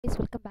Guys,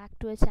 welcome back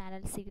to our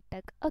channel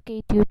CTech, a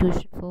K2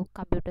 tuition for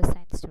computer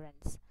science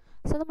students.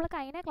 So, നമ്മൾ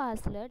കഴിഞ്ഞ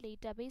ക്ലാസ്സിൽ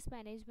database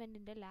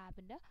മാനേജ്മെൻറ്റിൻ്റെ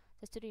ലാബിൻ്റെ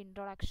just ഒരു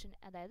introduction,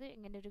 അതായത്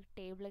എങ്ങനെ ഒരു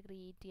ടേബിൾ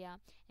ക്രിയേറ്റ് ചെയ്യാം,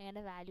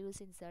 എങ്ങനെ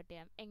വാല്യൂസ് ഇൻസേർട്ട്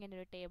ചെയ്യാം, എങ്ങനെ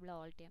ഒരു ടേബിൾ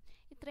ഓൾട്ട് ചെയ്യാം,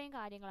 ഇത്രയും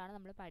കാര്യങ്ങളാണ്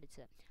നമ്മൾ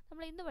പഠിച്ചത്.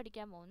 നമ്മൾ ഇന്ന്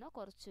പഠിക്കാൻ പോകുന്ന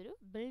കുറച്ചൊരു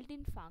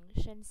ബിൽഡിൻ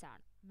ഫങ്ഷൻസ്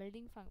ആണ്.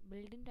 ബിൽഡിൻ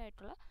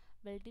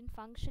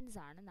ഫങ്ഷൻസ്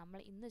ആണ് നമ്മൾ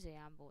ഇന്ന്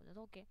ചെയ്യാൻ പോകുന്നത്.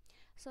 ഓക്കെ,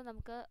 സോ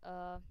നമുക്ക്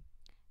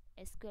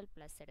SQL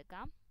പ്ലസ്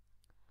എടുക്കാം.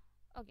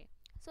 ഓക്കെ,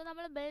 സോ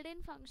നമ്മൾ ബിൽഡിൻ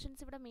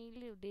ഫങ്ഷൻസ് ഇവിടെ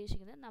മെയിൻലി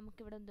ഉദ്ദേശിക്കുന്നത്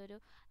നമുക്കിവിടെ എന്തൊരു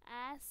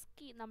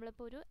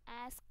നമ്മളിപ്പോൾ ഒരു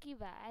ആസ്കി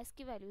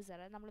വാല്യൂസ്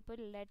അറിയാം. നമ്മളിപ്പോൾ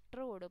ഒരു ലെറ്റർ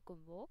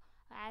കൊടുക്കുമ്പോൾ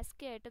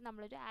ആസ്കി ആയിട്ട്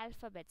നമ്മളൊരു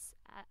ആൽഫബറ്റ്സ്,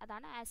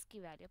 അതാണ് ആസ്കി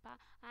വാല്യൂ. അപ്പോൾ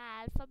ആ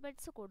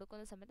ആൽഫബറ്റ്സ്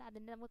കൊടുക്കുന്ന സമയത്ത്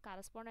അതിൻ്റെ നമുക്ക്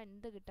കറസ്പോണ്ടൻറ്റ്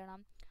എന്ത്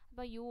കിട്ടണം?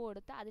 അപ്പോൾ യു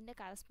കൊടുത്ത് അതിൻ്റെ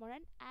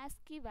കറസ്പോണ്ടൻറ്റ്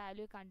ആസ്കി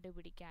വാല്യൂ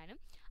കണ്ടുപിടിക്കാനും,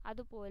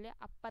 അതുപോലെ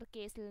അപ്പർ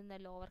കേസിൽ നിന്ന്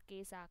ലോവർ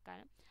കേസ്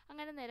ആക്കാനും,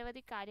 അങ്ങനെ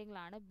നിരവധി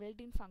കാര്യങ്ങളാണ്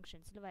ബിൽഡിൻ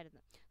ഫങ്ഷൻസിൽ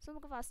വരുന്നത്. സോ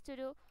നമുക്ക് ഫസ്റ്റ്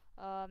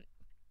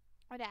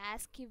ഒരു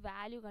ആസ്കി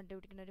വാല്യൂ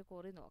കണ്ടുപിടിക്കുന്ന ഒരു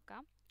ക്വറി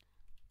നോക്കാം.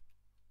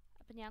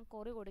 അപ്പം ഞാൻ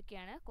ക്വറി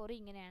കൊടുക്കുകയാണ്. ക്വറി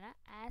ഇങ്ങനെയാണ്: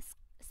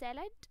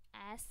 സെലക്ട്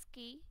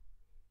ആസ്കി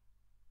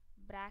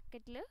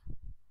ബ്രാക്കറ്റിൽ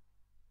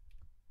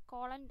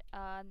കോളൻ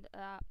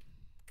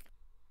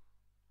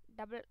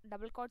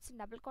ഡബിൾ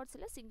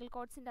കോട്ട്സിൽ സിംഗിൾ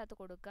കോട്ട്സിൻ്റെ അകത്ത്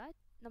കൊടുക്കുക.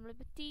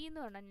 നമ്മളിപ്പോൾ ടി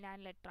എന്ന് പറഞ്ഞാൽ ഞാൻ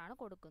ലെറ്ററാണ്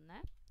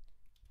കൊടുക്കുന്നത്.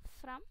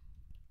 From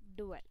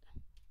dual.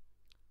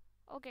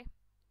 ഓക്കെ,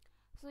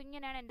 സോ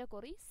ഇങ്ങനെയാണ് എൻ്റെ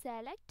ക്വറി.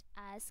 സെലക്ട്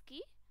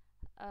ആസ്കി,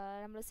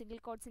 നമ്മൾ സിംഗിൾ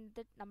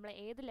കോട്ട്സിൻ്റെ നമ്മൾ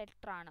ഏത്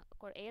ലെറ്ററാണ്,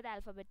 ഏത്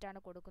ആൽഫബറ്റാണ്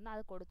കൊടുക്കുന്നത്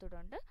അത്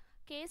കൊടുത്തിട്ടുണ്ട്.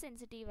 കേസ്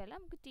സെൻസിറ്റീവ് അല്ല,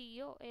 നമുക്ക്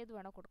ടിയോ ഏത്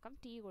വേണോ കൊടുക്കാം.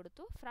 ടി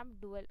കൊടുത്തു, ഫ്രം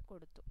ഡുവൽ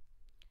കൊടുത്തു,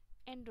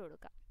 എൻ്റർ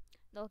കൊടുക്കാം.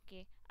 ഓക്കെ,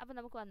 അപ്പോൾ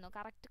നമുക്ക് വന്നു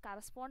കറക്റ്റ്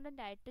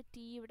കറസ്പോണ്ടൻ്റ് ആയിട്ട്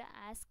ടിയുടെ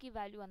ആസ്കി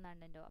വാല്യൂ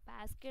വന്നിട്ടുണ്ടോ?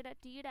 അപ്പോൾ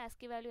ടിയുടെ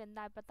ആസ്കി വാല്യൂ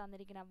എന്താ ഇപ്പോൾ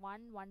തന്നിരിക്കുന്നത്?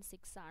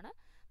 116 ആണ്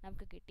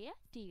നമുക്ക് കിട്ടിയ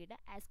ടിയുടെ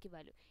ആസ്കി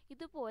വാല്യൂ.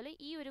 ഇതുപോലെ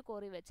ഈ ഒരു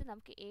ക്വറി വെച്ച്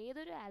നമുക്ക്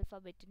ഏതൊരു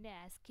ആൽഫബറ്റിൻ്റെ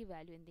ആസ്കി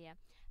വാല്യൂ എന്ത് ചെയ്യാം,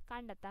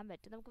 കണ്ടെത്താൻ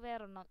പറ്റും. നമുക്ക്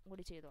വേറൊരെണ്ണം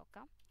കൂടി ചെയ്ത്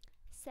നോക്കാം.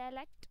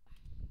 സെലക്ട്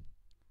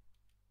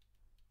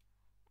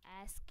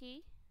ആസ്കി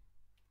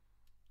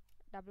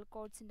ഡബിൾ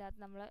കോട്ട്സിൻ്റെ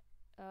അകത്ത് നമ്മൾ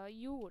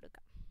യു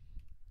കൊടുക്കാം.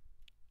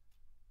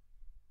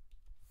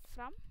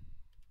 From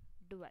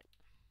dual.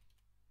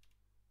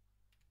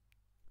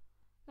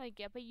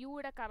 നോക്കിയാൽ അപ്പോൾ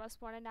യുടെ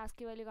കറസ്പോണ്ടൻ്റ്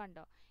ആസ്കി വാല്യൂ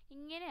കണ്ടോ?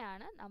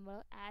 ഇങ്ങനെയാണ് നമ്മൾ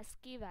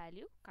ആസ്കി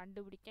വാല്യൂ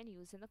കണ്ടുപിടിക്കാൻ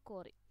യൂസ് ചെയ്യുന്ന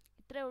ക്വറി.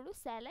 ഇത്രയേ ഉള്ളൂ.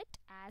 സെലക്ട്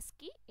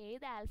ആസ്കി,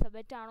 ഏത്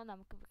ആൽഫബറ്റ് ആണോ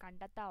നമുക്ക്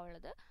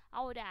കണ്ടെത്താനുള്ളത് ആ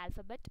ഒരു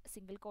ആൽഫബറ്റ്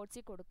സിംഗിൾ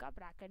കോട്ട്സിൽ കൊടുക്കുക,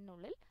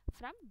 ബ്രാക്കറ്റിനുള്ളിൽ,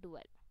 ഫ്രം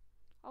ഡുവൽ.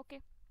 ഓക്കെ,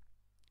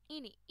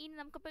 ഇനി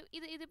നമുക്കിപ്പോൾ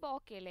ഇതിപ്പോൾ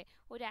ഓക്കെ അല്ലേ?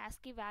 ഒരു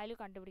ആസ്കി വാല്യൂ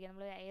കണ്ടുപിടിക്കാം.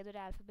 നമ്മൾ ഏതൊരു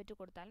ആൽഫബറ്റ്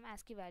കൊടുത്താലും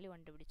ആസ്കി വാല്യൂ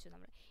കണ്ടുപിടിച്ചു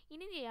നമ്മൾ.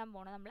 ഇനി ചെയ്യാൻ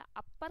പോകണം, നമ്മൾ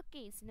അപ്പർ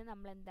കേസിന്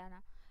നമ്മൾ എന്താണ്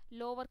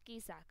ലോവർ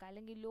കേസ് ആക്കുക,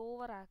 അല്ലെങ്കിൽ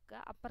ലോവർ ആക്കുക,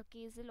 അപ്പർ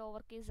കേസ്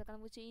ലോവർ കേസ് ഒക്കെ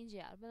നമുക്ക് ചേഞ്ച്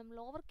ചെയ്യാം. അപ്പോൾ നമ്മൾ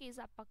ലോവർ കേസ്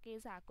അപ്പർ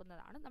കേസ്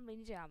ആക്കുന്നതാണ് നമ്മൾ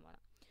ഇനി ചെയ്യാൻ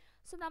പോകുന്നത്.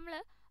 സോ നമ്മൾ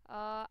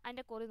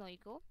അതിൻ്റെ കുറി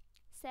നോക്കിക്കോ.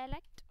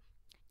 സെലക്ട്,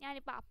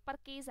 ഞാനിപ്പോൾ അപ്പർ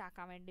കേസ്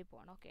ആക്കാൻ വേണ്ടി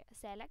പോകണം. ഓക്കെ,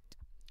 സെലക്ട്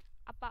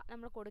അപ്പം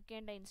നമ്മൾ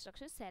കൊടുക്കേണ്ട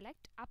ഇൻസ്ട്രക്ഷൻ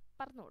സെലക്ട്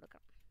അപ്പർ എന്ന്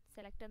കൊടുക്കണം.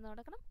 സെലക്ട് എന്ന്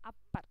കൊടുക്കണം,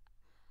 അപ്പർ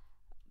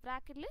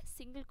ബ്രാക്കറ്റിൽ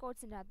സിംഗിൾ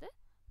കോട്ട്സിൻ്റെ അകത്ത്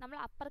നമ്മൾ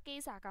അപ്പർ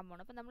കേസ് ആക്കാൻ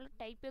പോകണം. അപ്പോൾ നമ്മൾ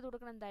ടൈപ്പ് ചെയ്ത്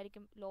കൊടുക്കണം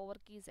എന്തായിരിക്കും? ലോവർ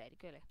കേസ്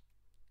ആയിരിക്കും അല്ലേ?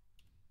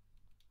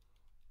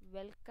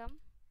 Welcome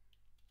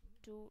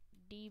to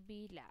DB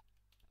lab.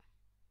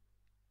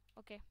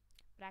 Okay,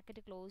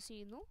 bracket close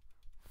ചെയ്യുന്നു.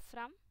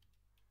 From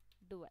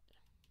dual.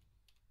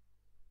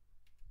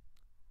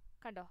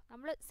 കണ്ടോ,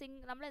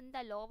 നമ്മൾ എന്താ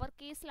ലോവർ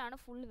കേസിലാണ്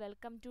full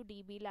welcome to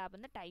DB lab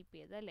എന്ന് ടൈപ്പ്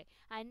ചെയ്തത് അല്ലേ?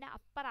 അതിൻ്റെ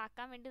അപ്പർ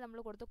ആക്കാൻ വേണ്ടി നമ്മൾ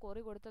കൊടുത്ത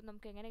ക്വറി കൊടുത്തത്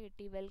നമുക്ക് എങ്ങനെ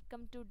കിട്ടി?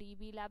 വെൽക്കം ടു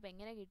DB ലാബ്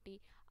എങ്ങനെ കിട്ടി?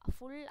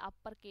 ഫുൾ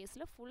അപ്പർ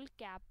കേസിൽ ഫുൾ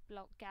ക്യാപ്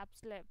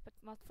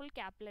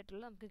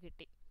ലെറ്ററിൽ നമുക്ക്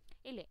കിട്ടി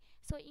ഇല്ലേ?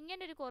 സോ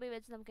ഇങ്ങനെ ഒരു ക്വറി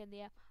വെച്ച് നമുക്ക് എന്ത്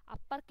ചെയ്യാം?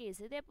 അപ്പർ കേസ്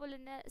ഇതേപോലെ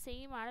തന്നെ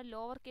സെയിം ആണ്.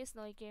 ലോവർ കേസ്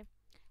നോക്കിയേ.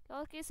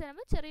 ലോവർ കേസ്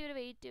വരുമ്പോൾ ചെറിയൊരു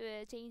വെയിറ്റ്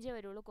ചേഞ്ചേ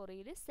വരുള്ളൂ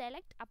ക്വറിയിൽ.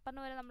 സെലക്ട്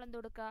അപ്പറിന് വരെ നമ്മൾ എന്ത്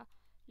കൊടുക്കുക?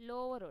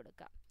 ലോവർ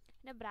കൊടുക്കുക.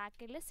 പിന്നെ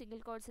ബ്രാക്കറ്റിൽ സിംഗിൾ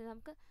കോട്ട്സ്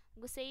നമുക്ക്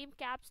സെയിം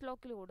ക്യാപ്സ്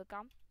ലോക്കിൽ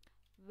കൊടുക്കാം.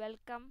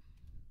 Welcome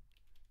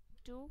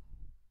to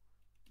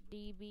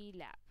DB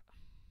lab.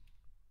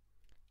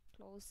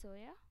 Close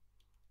ചെയ്യുക.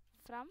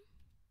 From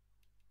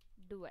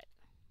dual.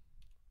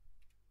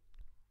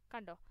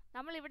 കണ്ടോ,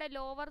 നമ്മളിവിടെ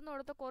ലോവർ എന്ന്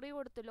കൊടുത്ത ക്വറി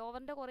കൊടുത്തു.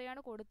 ലോവറിൻ്റെ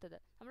ക്വറിയാണ് കൊടുത്തത്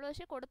നമ്മൾ.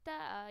 പക്ഷേ കൊടുത്ത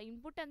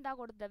ഇൻപുട്ട് എന്താ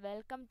കൊടുത്തത്?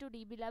 Welcome to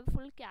DB lab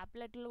full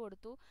ക്യാപിറ്റലിൽ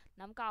കൊടുത്തു.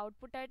 നമുക്ക്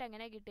ഔട്ട്പുട്ടായിട്ട്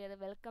എങ്ങനെ കിട്ടിയത്?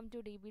 Welcome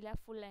to DB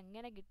lab full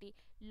എങ്ങനെ കിട്ടി?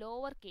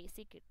 ലോവർ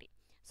കേസിൽ കിട്ടി.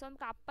 സോ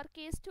നമുക്ക് upper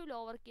case to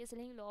lower case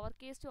അല്ലെങ്കിൽ lower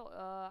case to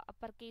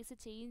upper case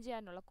change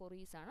ചെയ്യാനുള്ള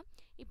ക്വറീസാണ്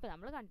ഇപ്പോൾ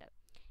നമ്മൾ കണ്ടത്.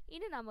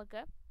 ഇനി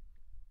നമുക്ക്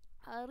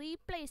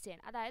റീപ്ലേസ് ചെയ്യാൻ,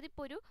 അതായത്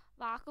ഇപ്പോൾ ഒരു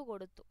വാക്ക്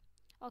കൊടുത്തു.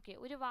 ഓക്കെ,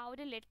 ഒരു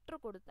ലെറ്റർ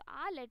കൊടുത്ത്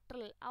ആ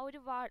ലെറ്ററിൽ ഒരു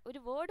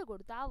വേർഡ്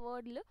കൊടുത്ത് ആ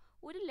വേർഡിൽ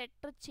ഒരു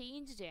ലെറ്റർ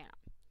ചേഞ്ച് ചെയ്യണം.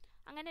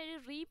 അങ്ങനെ ഒരു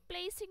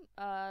റീപ്ലേസിങ്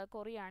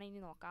ക്വറിയാണ്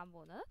ഇനി നോക്കാൻ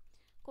പോകുന്നത്.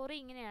 ക്വറി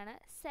ഇങ്ങനെയാണ്: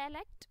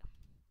 സെലക്ട്,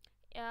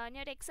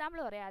 ഞാനൊരു എക്സാമ്പിൾ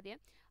പറയാം ആദ്യം.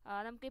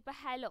 നമുക്കിപ്പോൾ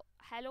ഹലോ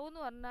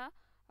എന്ന്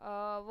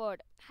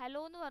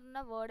പറഞ്ഞ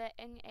വേർഡ്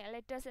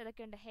ലെറ്റേഴ്സ്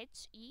ഏതൊക്കെയുണ്ട്?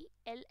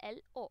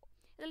 HELLO.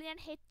 ഇതിൽ ഞാൻ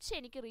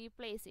എനിക്ക്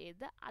റീപ്ലേസ്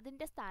ചെയ്ത്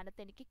അതിൻ്റെ സ്ഥാനത്ത്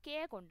എനിക്ക് K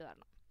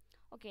കൊണ്ടുവരണം.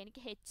 ഓക്കെ,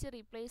 എനിക്ക്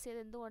റീപ്ലേസ് ചെയ്ത്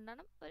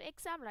എന്തുകൊണ്ടാണ്? ഒരു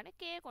എക്സാമ്പിളാണ്.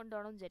 K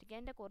കൊണ്ടുവരണം എന്ന് വിചാരിക്കുക.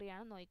 എൻ്റെ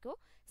ക്വറിയാണ്, നോക്കിക്കോ.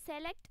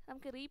 സെലക്ട്,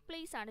 നമുക്ക്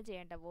റീപ്ലേസ് ആണ്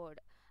ചെയ്യേണ്ട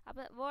വേർഡ്.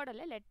 അപ്പോൾ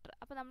വേർഡല്ലേ ലെറ്റർ.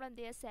 അപ്പോൾ നമ്മൾ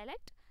എന്ത് ചെയ്യുക,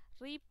 സെലക്ട്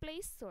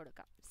റീപ്ലേസ്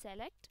കൊടുക്കാം.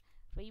 സെലക്ട്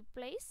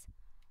റീപ്ലേസ്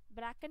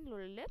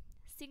ബ്രാക്കറ്റിനുള്ളിൽ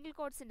സിംഗിൾ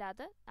കോട്ട്സിൻ്റെ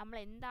അകത്ത് നമ്മൾ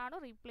എന്താണോ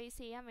റീപ്ലേസ്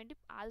ചെയ്യാൻ വേണ്ടി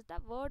ആദ്യത്തെ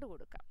വേർഡ്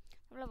കൊടുക്കുക.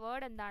 നമ്മളെ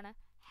വേർഡ് എന്താണ്,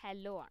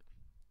 ഹലോ ആണ്.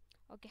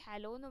 ഓക്കെ,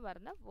 ഹലോ എന്ന്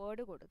പറഞ്ഞ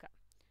വേർഡ് കൊടുക്കുക.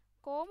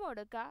 കോമ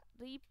കൊടുക്കുക.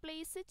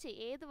 റീപ്ലേസ്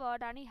ഏത്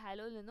വേർഡാണ് ഈ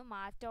ഹലോയിൽ നിന്ന്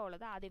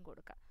മാറ്റമുള്ളത് ആദ്യം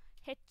കൊടുക്കുക.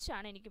 ഹെച്ച്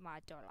ആണ് എനിക്ക്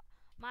മാറ്റമുള്ളത്.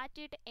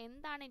 മാറ്റിയിട്ട്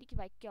എന്താണ് എനിക്ക്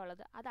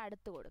വയ്ക്കാനുള്ളത് അത്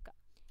അടുത്ത് കൊടുക്കുക.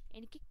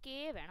 എനിക്ക് കെ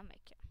വേണം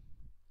വയ്ക്കാം.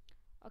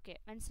 ഓക്കെ,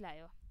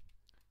 മനസ്സിലായോ?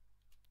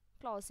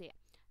 ക്ലോസ് ചെയ്യാം.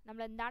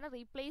 നമ്മൾ എന്താണ്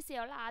റീപ്ലേസ്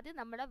ചെയ്യാനുള്ളത് ആദ്യം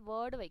നമ്മുടെ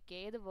വേർഡ് വയ്ക്കുക.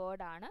 ഏത്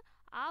വേർഡാണ്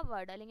ആ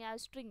വേർഡ് അല്ലെങ്കിൽ ആ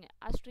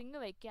സ്ട്രിങ്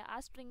വയ്ക്കുക. ആ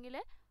സ്ട്രിങ്ങിൽ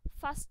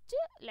ഫസ്റ്റ്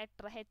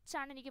ലെറ്റർ ഹെച്ച്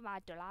ആണ് എനിക്ക്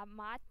മാറ്റമുള്ളത്. ആ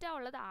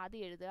മാറ്റമുള്ളത്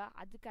ആദ്യം എഴുതുക.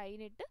 അത്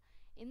കഴിഞ്ഞിട്ട്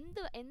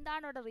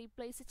എന്താണ് അവിടെ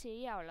റീപ്ലേസ്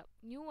ചെയ്യാനുള്ളത്,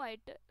 ന്യൂ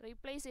ആയിട്ട്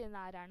റീപ്ലേസ് ചെയ്യുന്ന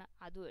ആരാണ്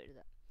അതും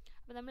എഴുതുക.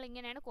 അപ്പോൾ നമ്മൾ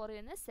ഇങ്ങനെയാണ്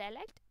കുറയുന്നത്.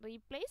 സെലക്ട്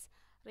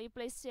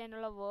റീപ്ലേസ്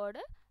ചെയ്യാനുള്ള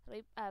വേർഡ്,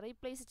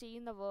 റീപ്ലേസ്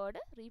ചെയ്യുന്ന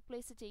വേർഡ്,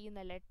 റീപ്ലേസ്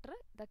ചെയ്യുന്ന ലെറ്റർ,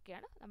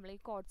 ഇതൊക്കെയാണ് നമ്മൾ ഈ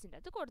കോഡ്സിൻ്റെ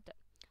അകത്ത് കൊടുത്തത്.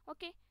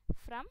 Okay,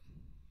 from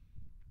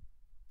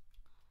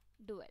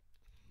dual.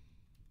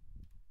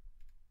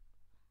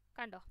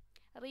 കണ്ടോ,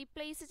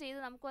 റീപ്ലേസ് ചെയ്ത്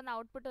നമുക്ക് വന്ന്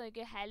ഔട്ട്പുട്ട്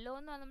നോക്കിയാൽ ഹലോ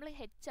എന്ന് നമ്മൾ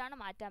ഹെച്ച് ആണ്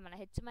മാറ്റാൻ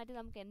പറഞ്ഞത്. ഹെച്ച് മാറ്റി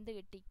നമുക്ക് എന്ത്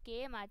കിട്ടി, കെ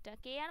മാറ്റാം.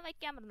 കെ ആണ്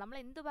വയ്ക്കാൻ പറഞ്ഞത്. നമ്മൾ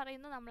എന്ത്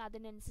പറയുന്നു നമ്മൾ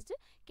അതിനനുസരിച്ച്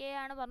കെ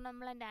ആണ് പറഞ്ഞത്.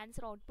 നമ്മൾ എൻ്റെ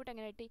ആൻസർ ഔട്ട്പുട്ട്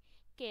എങ്ങനെ കിട്ടി,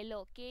 കെലോ,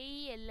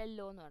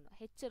 KELLO എന്ന് പറഞ്ഞു.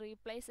 ഹെച്ച്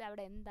റീപ്ലേസ്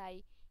അവിടെ എന്തായി,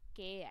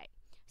 കെ ആയി.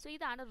 സോ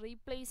ഇതാണ്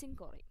റീപ്ലേസിങ്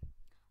കുറയും.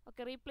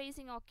 ഓക്കെ,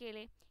 റീപ്ലേസിങ് ഓക്കെ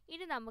അല്ലേ.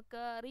 ഇനി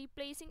നമുക്ക്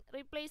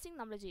റീപ്ലേസിങ്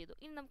നമ്മൾ ചെയ്തു.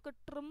 ഇനി നമുക്ക്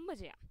ട്രിം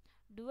ചെയ്യാം.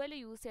 ഡുവൽ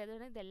യൂസ്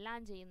ചെയ്താണ് ഇതെല്ലാം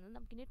ചെയ്യുന്നത്.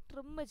 നമുക്കിനി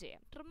ട്രിം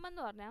ചെയ്യാം. ട്രിം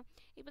എന്ന് പറഞ്ഞാൽ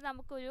ഇപ്പം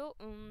നമുക്കൊരു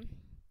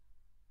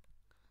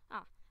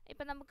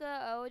ഇപ്പം നമുക്ക്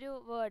ഒരു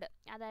വേർഡ്,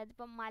 അതായത്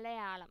ഇപ്പം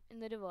മലയാളം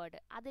എന്നൊരു വേർഡ്,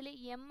 അതിൽ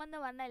എം എന്ന്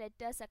പറഞ്ഞ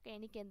ലെറ്റേഴ്സൊക്കെ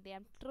എനിക്ക് എന്ത്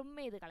ചെയ്യാം, ട്രിം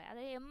ചെയ്ത് കളയാം.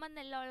 അതായത് എം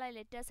എന്നെല്ലാം ഉള്ള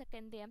ലെറ്റേഴ്സൊക്കെ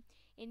എന്ത് ചെയ്യാം,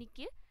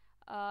 എനിക്ക്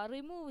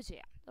റിമൂവ്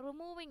ചെയ്യാം.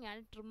 റിമൂവിങ്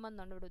ആണ് ട്രിം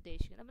എന്നുകൊണ്ട് ഇവിടെ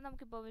ഉദ്ദേശിക്കുന്നത്. അപ്പോൾ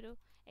നമുക്കിപ്പോൾ ഒരു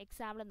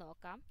എക്സാമ്പിൾ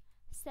നോക്കാം.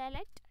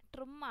 സെലക്ട്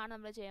ട്രിം ആണ്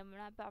നമ്മൾ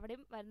ചെയ്യുമ്പോൾ. അപ്പോൾ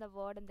അവിടെയും വരുന്ന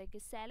വേർഡ്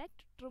എന്തൊക്കെ,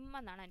 സെലക്ട് ട്രിം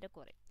എന്നാണ് എൻ്റെ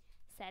കുറേ.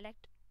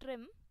 സെലക്ട്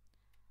ട്രിം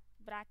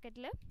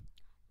ബ്രാക്കറ്റിൽ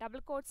ഡബിൾ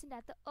കോട്ട്സിൻ്റെ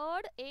അകത്ത്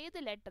ഏത്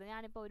ലെറ്റർ,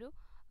 ഞാനിപ്പോൾ ഒരു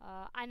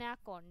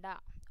അനാക്കോണ്ട,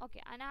 ഓക്കെ,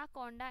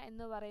 അനാക്കോണ്ട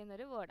എന്ന്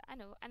പറയുന്നൊരു വേർഡ്,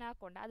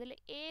 അനാക്കോണ്ട, അതിൽ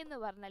എ എന്ന്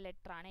പറഞ്ഞ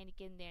ലെറ്ററാണ്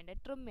എനിക്ക് എന്ത് ചെയ്യേണ്ടത്,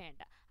 ട്രിം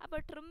ചെയ്യേണ്ടത്. അപ്പോൾ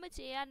ട്രിം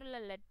ചെയ്യാനുള്ള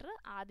ലെറ്റർ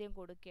ആദ്യം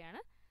കൊടുക്കുകയാണ്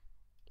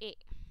എ.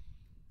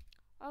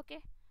 ഓക്കെ,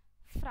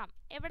 ഫ്രം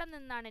എവിടെ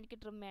നിന്നാണ് എനിക്ക്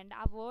ട്രിം ചെയ്യേണ്ടത്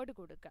ആ വേർഡ്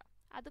കൊടുക്കുക.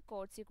 അത്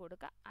കോട്ട്സിൽ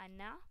കൊടുക്കുക,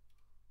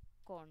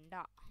 അനാക്കോണ്ട.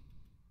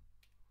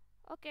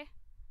 ഓക്കെ,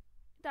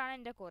 ഇതാണ്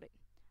എൻ്റെ കൊറി.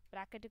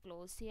 ബ്രാക്കറ്റ്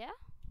ക്ലോസ്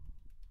ചെയ്യുക.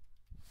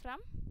 From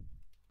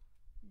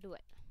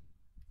dual.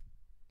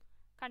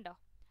 കണ്ടോ,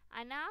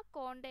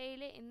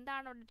 അനാക്കോണ്ടയിൽ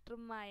എന്താണ്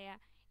ട്രിമ്മായ,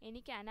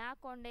 എനിക്ക്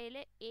അനാക്കോണ്ടയിൽ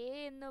എ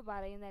എന്ന്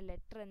പറയുന്ന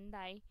ലെറ്റർ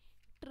എന്തായി,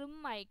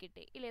 ട്രിമ്മായി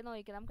കിട്ടി ഇല്ലേ.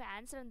 നോക്കിക്കുക, നമുക്ക്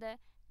ആൻസർ എന്ത്,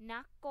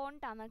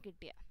 നാക്കോണ്ടാണ്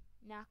കിട്ടിയ,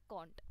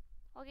 നാക്കോണ്ട്.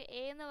 ഓക്കെ,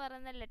 എ എന്ന്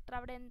പറയുന്ന ലെറ്റർ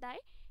അവിടെ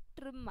എന്തായി,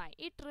 ട്രിമ്മായി.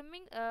 ഈ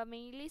ട്രിമ്മിങ്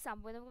മെയിൻലി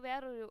സംഭവം നമുക്ക്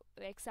വേറൊരു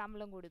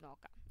എക്സാമ്പിളും കൂടി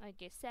നോക്കാം.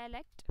 Okay,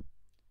 select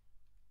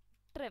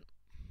trim.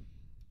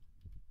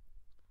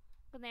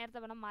 നമുക്ക് നേരത്തെ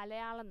പറഞ്ഞ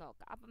മലയാളം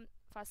നോക്കാം. അപ്പം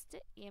ഫസ്റ്റ്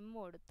എം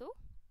കൊടുത്തു,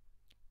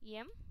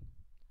 am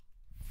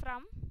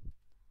from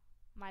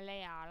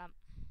Malayalam.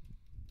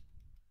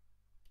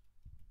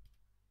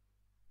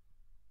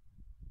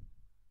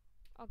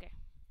 Okay,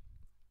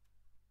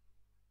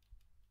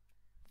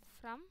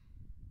 from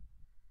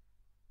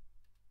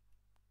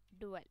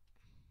dual.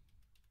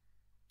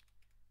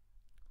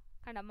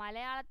 കണ്ടോ,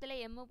 മലയാളത്തിലെ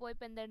എം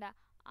പോയപ്പോൾ എന്താ,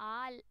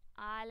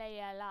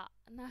 ആലയള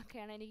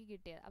എന്നൊക്കെയാണ് എനിക്ക്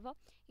കിട്ടിയത്. അപ്പോൾ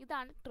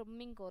ഇതാണ്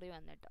ട്രിമ്മിങ് കൊറി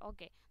വന്നിട്ട്.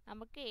 ഓക്കെ,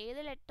 നമുക്ക്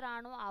ഏത് ലെറ്റർ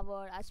ആണോ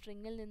ആ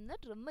സ്ട്രിങ്ങിൽ നിന്ന്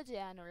ട്രിം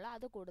ചെയ്യാനുള്ള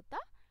അത്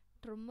കൊടുത്താൽ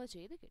ട്രിം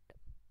ചെയ്ത് കിട്ടും.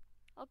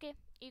 ഓക്കെ,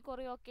 ഈ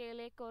കൊറി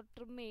ഓക്കെയിലേക്ക്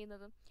ട്രിം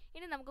ചെയ്യുന്നത്.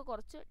 ഇനി നമുക്ക്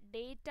കുറച്ച്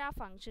ഡേറ്റ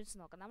ഫങ്ഷൻസ്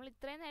നോക്കാം. നമ്മൾ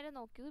ഇത്രയും നേരം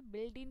നോക്കിയത്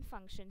ബിൽഡ് ഇൻ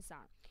ഫങ്ഷൻസ്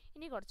ആണ്.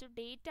 ഇനി കുറച്ച്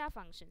ഡേറ്റ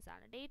ഫങ്ഷൻസ്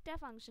ആണ്. ഡേറ്റ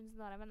ഫങ്ഷൻസ്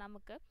എന്ന് പറയുമ്പോൾ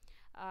നമുക്ക്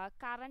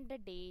കറണ്ട്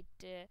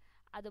ഡേറ്റ്,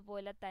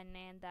 അതുപോലെ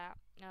തന്നെ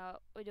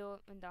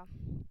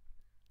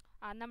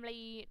നമ്മൾ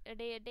ഈ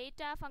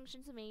ഡേറ്റ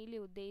ഫങ്ഷൻസ് മെയിൻലി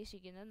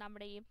ഉദ്ദേശിക്കുന്നത്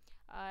നമ്മുടെ ഈ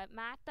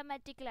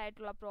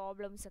മാത്തമാറ്റിക്കലായിട്ടുള്ള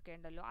പ്രോബ്ലംസ് ഒക്കെ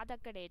ഉണ്ടല്ലോ,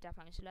 അതൊക്കെ ഡേറ്റ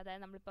ഫങ്ഷൻ.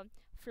 അതായത് നമ്മളിപ്പം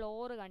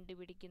ഫ്ലോർ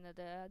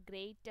കണ്ടുപിടിക്കുന്നത്,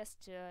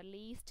 ഗ്രേറ്റസ്റ്റ്,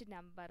 ലീസ്റ്റ്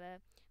നമ്പർ,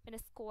 പിന്നെ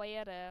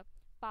സ്ക്വയർ,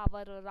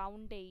 പവർ,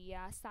 റൗണ്ട്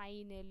ചെയ്യുക,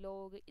 സൈന്,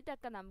 ലോഗ്,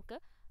 ഇതൊക്കെ നമുക്ക്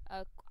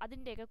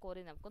അതിൻ്റെയൊക്കെ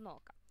കൊറി നമുക്ക്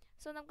നോക്കാം.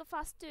 സോ നമുക്ക്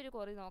ഫസ്റ്റ് ഒരു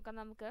കൊറി നോക്കാം.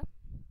 നമുക്ക്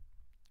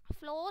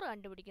ഫ്ലോർ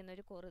കണ്ടുപിടിക്കുന്ന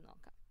ഒരു കൊറി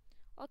നോക്കാം.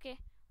 ഓക്കെ,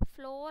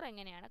 ഫ്ലോർ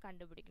എങ്ങനെയാണ്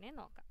കണ്ടുപിടിക്കണേ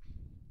നോക്കാം.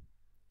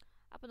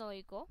 അപ്പോൾ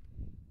നോക്കിക്കോ,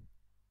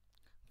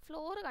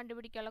 ഫ്ലോർ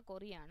കണ്ടുപിടിക്കാനുള്ള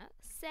കൊറിയാണ്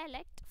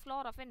select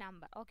floor of A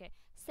number. Okay,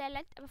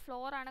 select, അപ്പോൾ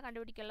ഫ്ലോർ ആണ്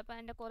കണ്ടുപിടിക്കാനുള്ളത്. അപ്പോൾ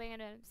എൻ്റെ കൊറി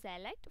എങ്ങനെ വരും,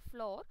 സെലക്ട്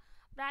ഫ്ലോർ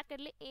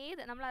ബ്രാക്കറ്റിൽ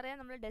ഏത്, നമ്മളറിയാം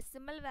നമ്മൾ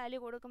ഡെസിമൽ വാല്യൂ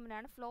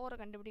കൊടുക്കുമ്പോഴാണ് ഫ്ലോർ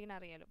കണ്ടുപിടിക്കാൻ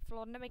അറിയാലോ,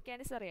 ഫ്ലോറിൻ്റെ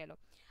മെക്കാനിക്സ് അറിയാലോ.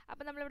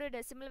 അപ്പോൾ നമ്മളിവിടെ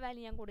ഡെസിമൽ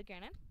വാല്യൂ ഞാൻ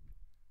കൊടുക്കുകയാണ്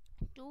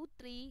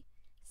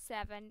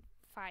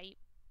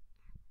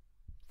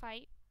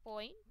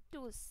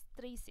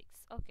 2375.236.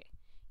 ഓക്കെ,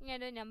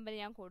 ഇങ്ങനെ ഒരു നമ്പർ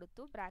ഞാൻ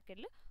കൊടുത്തു.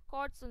 ബ്രാക്കറ്റിൽ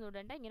കോഡ്സ് ഒന്നും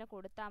ഇടണ്ട, ഇങ്ങനെ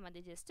കൊടുത്താൽ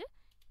മതി. Just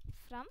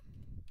from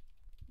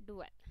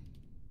dual.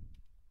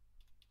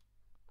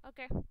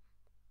 Okay,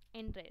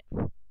 enter ചെയ്യും.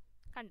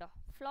 കണ്ടോ,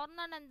 ഫ്ലോർ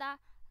എന്ന് പറഞ്ഞാൽ എന്താ,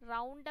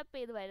 റൗണ്ട് അപ്പ്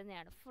ചെയ്ത്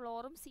വരുന്നതാണ്.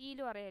 ഫ്ലോറും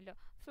സിയിലും അറിയാമല്ലോ.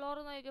 ഫ്ലോർ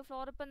നോക്കിയോ,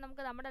 ഫ്ലോർ ഇപ്പം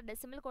നമുക്ക് നമ്മുടെ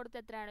ഡെസിമൽ കൊടുത്ത്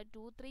എത്രയാണ്?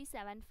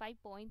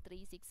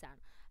 2375.36 ആണ്.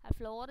 ആ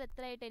ഫ്ലോർ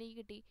എത്രയായിട്ട് എനിക്ക്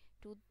കിട്ടി?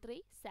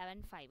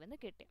 2375 എന്ന്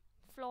കിട്ടി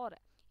ഫ്ലോർ.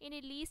 ഇനി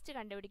ലീസ്റ്റ്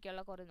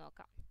കണ്ടുപിടിക്കാനുള്ള കുറേ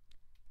നോക്കാം.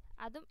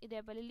 അതും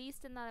ഇതേപോലെ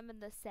ലീസ്റ്റ് എന്ന് പറയുമ്പോൾ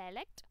എന്താ?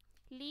 Select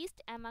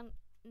least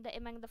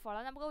among the follow.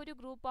 നമുക്ക് ഒരു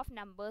ഗ്രൂപ്പ് ഓഫ്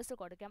നമ്പേഴ്സ്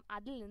കൊടുക്കാം,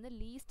 അതിൽ നിന്ന്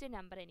ലീസ്റ്റ്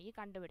നമ്പർ എനിക്ക്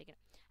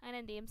കണ്ടുപിടിക്കണം. അങ്ങനെ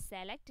എന്ത് ചെയ്യും?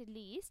 സെലക്ട്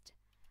ലീസ്റ്റ്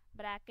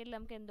ബ്രാക്കറ്റിൽ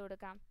നമുക്ക് എന്ത്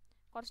കൊടുക്കാം?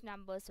 കുറച്ച്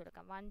നമ്പേഴ്സ്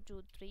കൊടുക്കാം. 1 2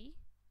 3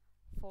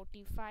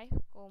 45,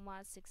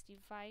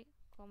 65,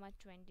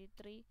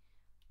 23,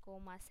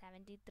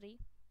 73.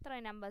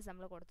 ഇത്രയും നമ്പേഴ്സ്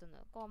നമ്മൾ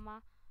കൊടുത്തുന്നത്.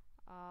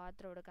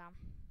 എത്ര കൊടുക്കാം?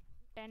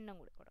 10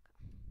 കൂടി കൊടുക്കാം.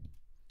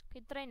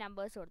 ഇത്രയും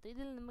നമ്പേഴ്സ് കൊടുത്തു.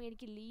 ഇതിൽ നിന്ന്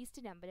എനിക്ക് ലീസ്റ്റ്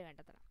നമ്പർ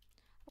കണ്ടെത്തണം.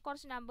 അപ്പോൾ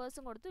കുറച്ച്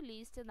നമ്പേഴ്സും കൊടുത്തു,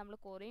 ലീസ്റ്റ് നമ്മൾ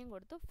കുറേയും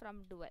കൊടുത്തു. ഫ്രം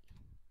ഡുവൽ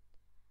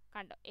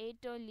കണ്ടോ,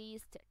 ഏറ്റവും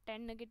ലീസ്റ്റ്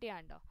 10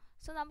 കിട്ടിയാണ്ടോ.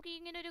 സോ നമുക്ക്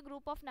ഇങ്ങനെ ഒരു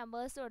ഗ്രൂപ്പ് ഓഫ്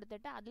നമ്പേഴ്സ്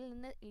കൊടുത്തിട്ട് അതിൽ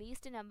നിന്ന്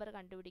ലീസ്റ്റ് നമ്പർ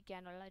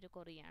കണ്ടുപിടിക്കാനുള്ള ഒരു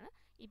കൊറിയാണ്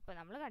ഇപ്പോൾ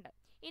നമ്മൾ കണ്ടത്.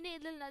 ഇനി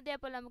ഇതിൽ നിന്ന്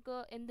ഇതേപോലെ നമുക്ക്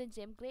എന്തും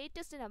ചെയ്യും?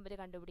 ഗ്രേറ്റസ്റ്റ് നമ്പർ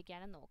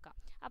കണ്ടുപിടിക്കാനും നോക്കാം.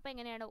 അപ്പോൾ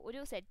എങ്ങനെയാണ്? ഒരു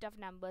സെറ്റ് ഓഫ്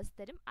നമ്പേഴ്സ്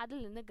തരും, അതിൽ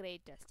നിന്ന്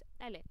ഗ്രേറ്റസ്റ്റ്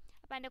അല്ലേ.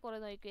 അപ്പോൾ എൻ്റെ കുറേ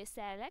നോക്കിയേ.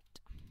 സെലക്ട്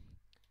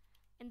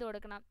എന്ത്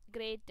കൊടുക്കണം?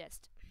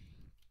 ഗ്രേറ്റസ്റ്റ്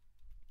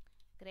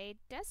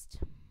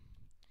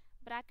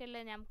ബ്രാക്കറ്റിൽ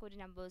നമുക്കൊരു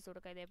നമ്പേഴ്സ്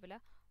കൊടുക്കാം. ഇതേപോലെ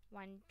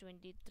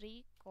 123,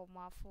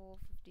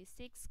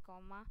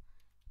 456,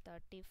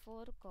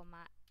 34,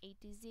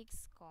 86,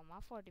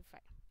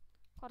 45.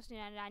 കുറച്ച്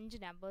ഞാൻ 5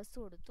 നമ്പേഴ്സ്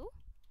കൊടുത്തു.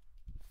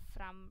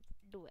 ഫ്രം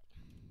ഡുവൽ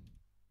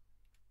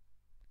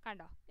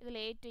കണ്ടോ, ഇതിൽ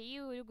ഏറ്റവും ഈ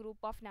ഒരു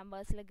ഗ്രൂപ്പ് ഓഫ്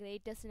നമ്പേഴ്സിൽ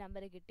ഗ്രേറ്റസ്റ്റ്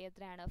നമ്പർ കിട്ടിയ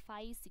എത്രയാണ്?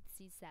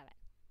 567.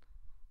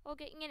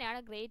 ഓക്കെ, ഇങ്ങനെയാണ്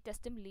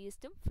ഗ്രേറ്റസ്റ്റും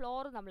ലീസ്റ്റും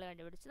ഫ്ലോർ നമ്മൾ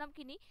കണ്ടുപിടിച്ചു.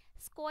 നമുക്കിനി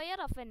സ്ക്വയർ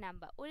ഓഫ് എ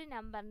നമ്പർ, ഒരു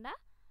നമ്പറിൻ്റെ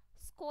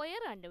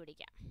സ്ക്വയർ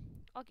കണ്ടുപിടിക്കാം.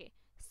 ഓക്കെ,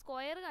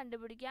 സ്ക്വയർ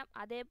കണ്ടുപിടിക്കാം,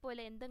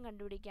 അതേപോലെ എന്തും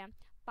കണ്ടുപിടിക്കാം?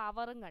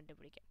 പവറും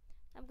കണ്ടുപിടിക്കാം.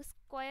 നമുക്ക്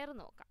സ്ക്വയർ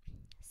നോക്കാം.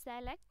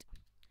 സെലക്ട്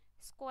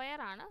സ്ക്വയർ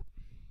ആണ്.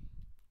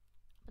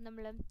 അപ്പം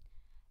നമ്മൾ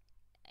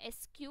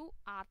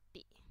SQRT.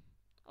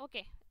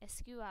 ഓക്കെ,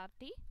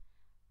 SQRT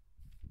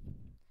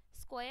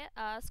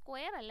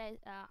സ്ക്വയർ അല്ല,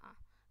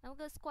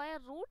 നമുക്ക് സ്ക്വയർ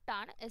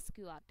റൂട്ടാണ്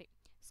SQRT.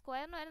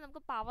 സ്ക്വയറിന് വരെ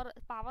നമുക്ക്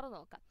പവർ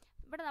നോക്കാം.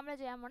 ഇവിടെ നമ്മൾ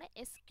ചെയ്യാൻ പോണേ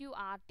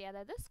SQRT,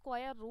 അതായത്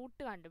സ്ക്വയർ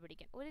റൂട്ട്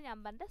കണ്ടുപിടിക്കാൻ. ഒരു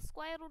നമ്പറിൻ്റെ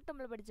സ്ക്വയർ റൂട്ട്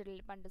നമ്മൾ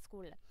പഠിച്ചിട്ടില്ലേ പണ്ട്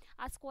സ്കൂളിൽ?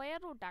 ആ സ്ക്വയർ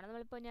റൂട്ടാണ്.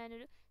 നമ്മളിപ്പോൾ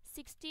ഞാനൊരു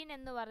 16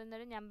 എന്ന്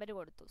പറയുന്നൊരു നമ്പർ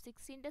കൊടുത്തു.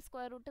 16ൻ്റെ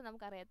സ്ക്വയർ റൂട്ട്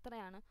നമുക്കറിയാം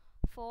എത്രയാണ്?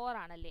 4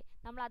 ആണല്ലേ.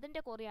 നമ്മൾ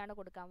അതിൻ്റെ കൊറിയാണ്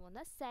കൊടുക്കാൻ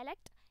പോകുന്നത്.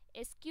 സെലക്ട്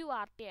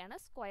SQRT ആണ്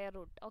square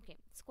root. Okay,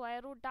 square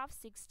root of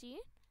 16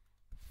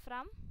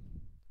 from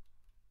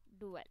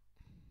dual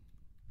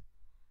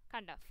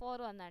കണ്ടോ,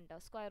 4 വന്നുണ്ടോ?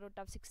 Square root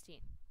of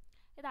 16.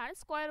 ഇതാണ്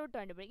സ്ക്വയർ റൂട്ട്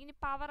കണ്ടുപിടിക്കും. ഇനി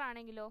പവർ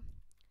ആണെങ്കിലോ,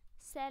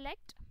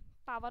 സെലക്ട്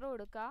പവർ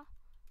കൊടുക്കുക.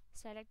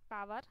 സെലക്ട്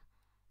പവർ,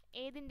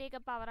 ഏതിൻ്റെയൊക്കെ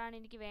പവറാണ്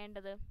എനിക്ക്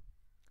വേണ്ടത്?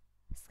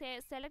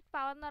 സെലക്ട്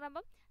പവർ എന്ന്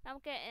പറയുമ്പം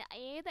നമുക്ക്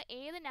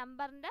ഏത്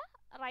നമ്പറിൻ്റെ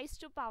റൈസ്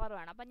ടു പവർ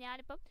വേണം. അപ്പം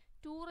ഞാനിപ്പം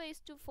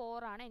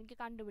 2⁴ ആണ് എനിക്ക്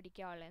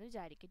കണ്ടുപിടിക്കാനുള്ളതെന്ന്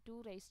വിചാരിക്കും.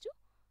 2⁴.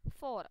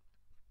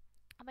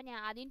 അപ്പം ഞാൻ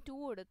ആദ്യം 2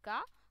 കൊടുക്കുക,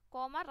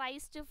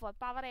 റൈസ് ടു 4.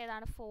 പവർ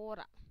ഏതാണ്?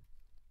 4.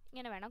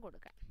 ഇങ്ങനെ വേണം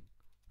കൊടുക്കാൻ.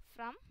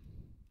 From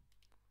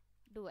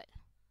dual.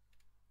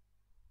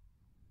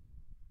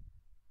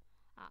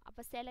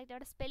 അപ്പോൾ സെലക്ട്,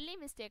 അവിടെ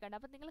സ്പെല്ലിംഗ് മിസ്റ്റേക്ക് ഉണ്ട്.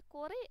 അപ്പോൾ നിങ്ങൾ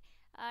കുറേ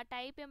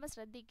ടൈപ്പ് ചെയ്യുമ്പോൾ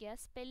ശ്രദ്ധിക്കുക,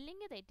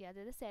 സ്പെല്ലിങ് തെറ്റി.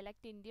 അതായത്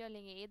സെലക്ടിൻ്റെയോ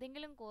അല്ലെങ്കിൽ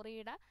ഏതെങ്കിലും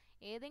കൊറിയുടെ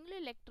ഏതെങ്കിലും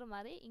ലെറ്റർ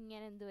മാറി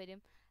ഇങ്ങനെ എന്ത് വരും?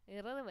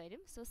 എറർ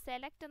വരും. സോ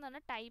സെലക്ട് എന്ന്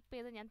പറഞ്ഞാൽ ടൈപ്പ്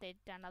ചെയ്ത് ഞാൻ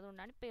തെറ്റാണ്,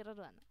 അതുകൊണ്ടാണ് ഇപ്പോൾ എറർ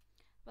വന്നത്.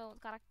 അപ്പോൾ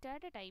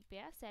കറക്റ്റായിട്ട് ടൈപ്പ്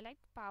ചെയ്യുക.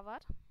 സെലക്ട്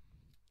പവർ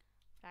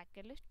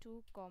ബ്രാക്കറ്റിൽ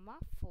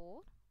 2,4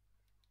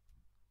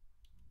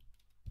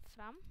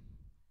 ഫ്രം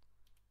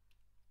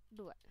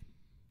ഡുവൽ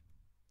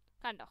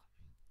കണ്ടോ.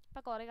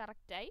 ഇപ്പോൾ കുറേ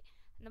കറക്റ്റായി.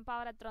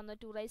 പവർ എത്ര വന്നു?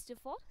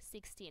 2⁴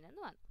 16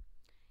 എന്ന് വന്നു.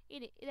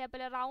 ഇനി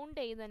ഇതേപോലെ റൗണ്ട്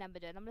ചെയ്യുന്ന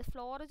നമ്പർ നമ്മൾ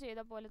ഫ്ലോർ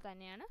ചെയ്ത പോലെ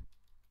തന്നെയാണ്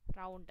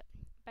റൗണ്ട്.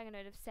 അപ്പം എങ്ങനെ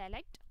ഒരു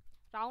സെലക്ട്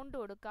റൗണ്ട്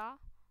കൊടുക്കുക.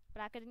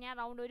 ബ്രാക്കറ്റ് ഞാൻ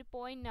റൗണ്ട് ഒരു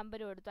പോയിൻറ്റ് നമ്പർ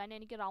കൊടുത്തു, അതിന്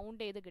എനിക്ക്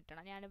റൗണ്ട് ചെയ്ത്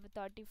കിട്ടണം. ഞാനിപ്പോൾ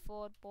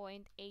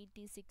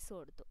 34.86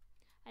 കൊടുത്തു,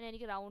 അതിന്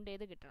എനിക്ക് റൗണ്ട്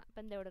ചെയ്ത് കിട്ടണം.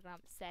 അപ്പം എന്താ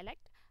കൊടുക്കണം?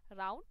 സെലക്ട്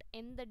റൗണ്ട്,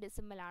 എന്ത്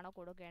ഡെസിമലാണോ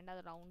കൊടുക്കേണ്ടത്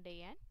അത് റൗണ്ട്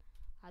ചെയ്യാൻ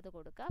അത്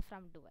കൊടുക്കുക.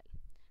 ഫ്രം ഡുവൽ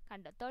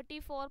കണ്ടോ,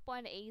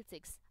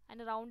 34.86.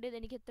 അതിന് റൗണ്ട് ചെയ്ത്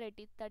എനിക്ക് എത്ര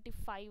കിട്ടി?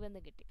 35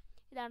 എന്ന് കിട്ടി.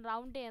 ഇതാണ്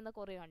റൗണ്ട് ചെയ്യുന്ന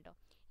കുറേ കണ്ടോ.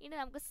 ഇനി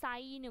നമുക്ക്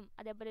സൈനും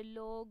അതേപോലെ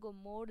ലോഗും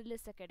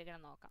മോഡുലസ് ഒക്കെ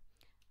എടുക്കണം നോക്കാം.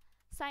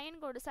 സൈൻ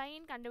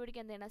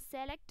കണ്ടുപിടിക്കാൻ എന്ത് ചെയ്യണം?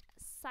 സെലക്ട്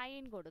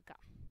സൈൻ കൊടുക്കാം.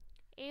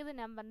 ഏത്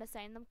നമ്പറിൻ്റെ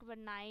സൈൻ? നമുക്കിപ്പോൾ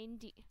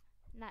 90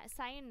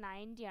 സൈൻ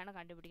 90 ആണ്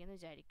കണ്ടുപിടിക്കുന്നത്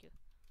വിചാരിക്കൂ.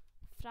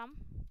 ഫ്രം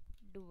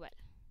ഡുവൽ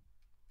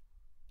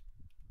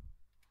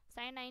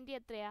സൈൻ 90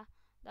 എത്രയാ?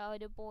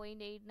 ഒരു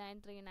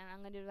 0.8939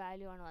 അങ്ങനെ ഒരു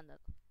വാല്യൂ ആണ്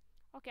വന്നത്.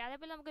 ഓക്കെ,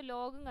 അതേപോലെ നമുക്ക്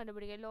ലോഗും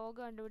കണ്ടുപിടിക്കാം. ലോഗ്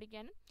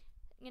കണ്ടുപിടിക്കാനും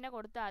ഇങ്ങനെ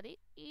കൊടുത്താൽ മതി.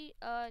 ഈ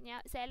ഞാൻ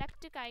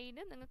സെലക്ട്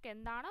കഴിഞ്ഞ് നിങ്ങൾക്ക്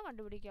എന്താണോ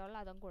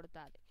കണ്ടുപിടിക്കാനുള്ളത് അതും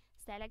കൊടുത്താൽ മതി.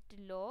 സെലക്ട്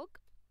ലോഗ്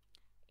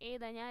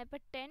ഏതാ? ഞാൻ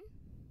ഇപ്പോൾ 10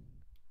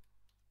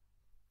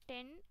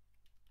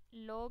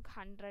 log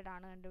 100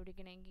 ആണ്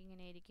കണ്ടുപിടിക്കണമെങ്കിൽ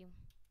ഇങ്ങനെ ആയിരിക്കും.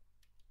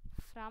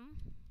 ഫ്രം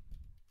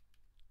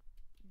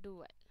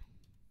ഡുവൽ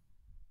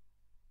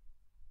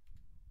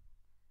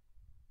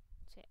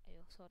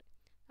സോറി,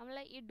 നമ്മൾ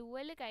ഈ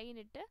ഡുവൽ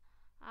കഴിഞ്ഞിട്ട്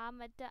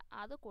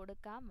അത്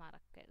കൊടുക്കാൻ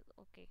മറക്കരുത്.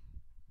 ഓക്കെ,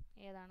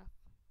 ഏതാണ്?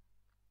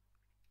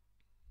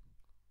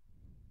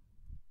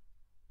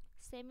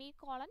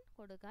 സെമി-കോളൻ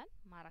കൊടുക്കാൻ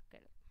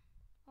മറക്കരുത്.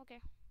 ഓക്കെ,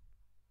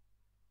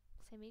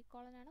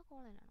 സെമി-കോളനാണോ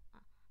കോളനാണോ?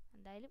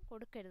 എന്തായാലും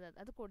കൊടുക്കരുത്,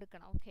 അത്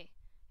കൊടുക്കണം. ഓക്കെ,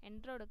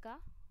 എൻ്റർ കൊടുക്കുക.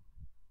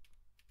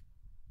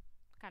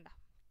 കണ്ട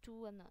 2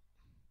 എന്ന്.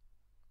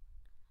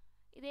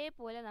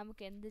 ഇതേപോലെ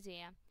നമുക്ക് എന്ത്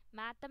ചെയ്യാം?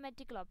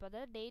 മാത്തമാറ്റിക്കൽ ഓപ്പറേറ്റർ,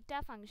 അതായത് ഡേറ്റ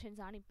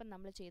ഫങ്ഷൻസ് ആണ് ഇപ്പം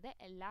നമ്മൾ ചെയ്ത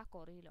എല്ലാ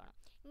ക്വറിയിലുമാണ്.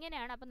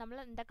 ഇങ്ങനെയാണ്. അപ്പം നമ്മൾ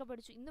എന്തൊക്കെ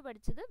പഠിച്ചു? ഇന്ന്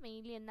പഠിച്ചത്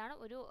മെയിൻലി എന്താണ്?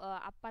 ഒരു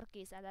അപ്പർ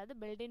കേസ്, അതായത്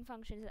build in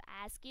functions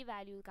ASCII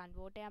value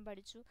convert ചെയ്യാൻ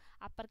പഠിച്ചു.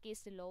 Upper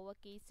case, lower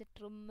case,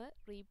 trim,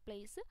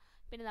 replace,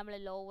 പിന്നെ നമ്മൾ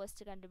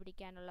ലോവസ്റ്റ്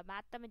കണ്ടുപിടിക്കാനുള്ള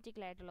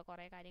മാത്തമാറ്റിക്കൽ ആയിട്ടുള്ള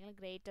കുറേ കാര്യങ്ങൾ,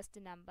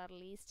 ഗ്രേറ്റസ്റ്റ് നമ്പർ,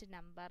 ലീസ്റ്റ്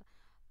നമ്പർ,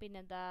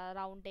 പിന്നെന്താ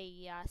റൗണ്ട്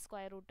ചെയ്യുക,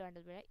 സ്ക്വയർ റൂട്ട്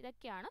കണ്ടുപിടിക്കുക.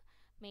 ഇതൊക്കെയാണ്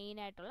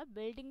മെയിനായിട്ടുള്ള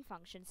ബിൽഡിംഗ്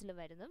ഫങ്ഷൻസിൽ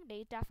വരുന്നതും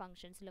ഡേറ്റ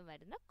ഫങ്ഷൻസിലും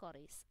വരുന്ന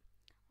ക്വറീസ്.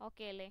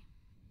 ഓക്കെ അല്ലേ?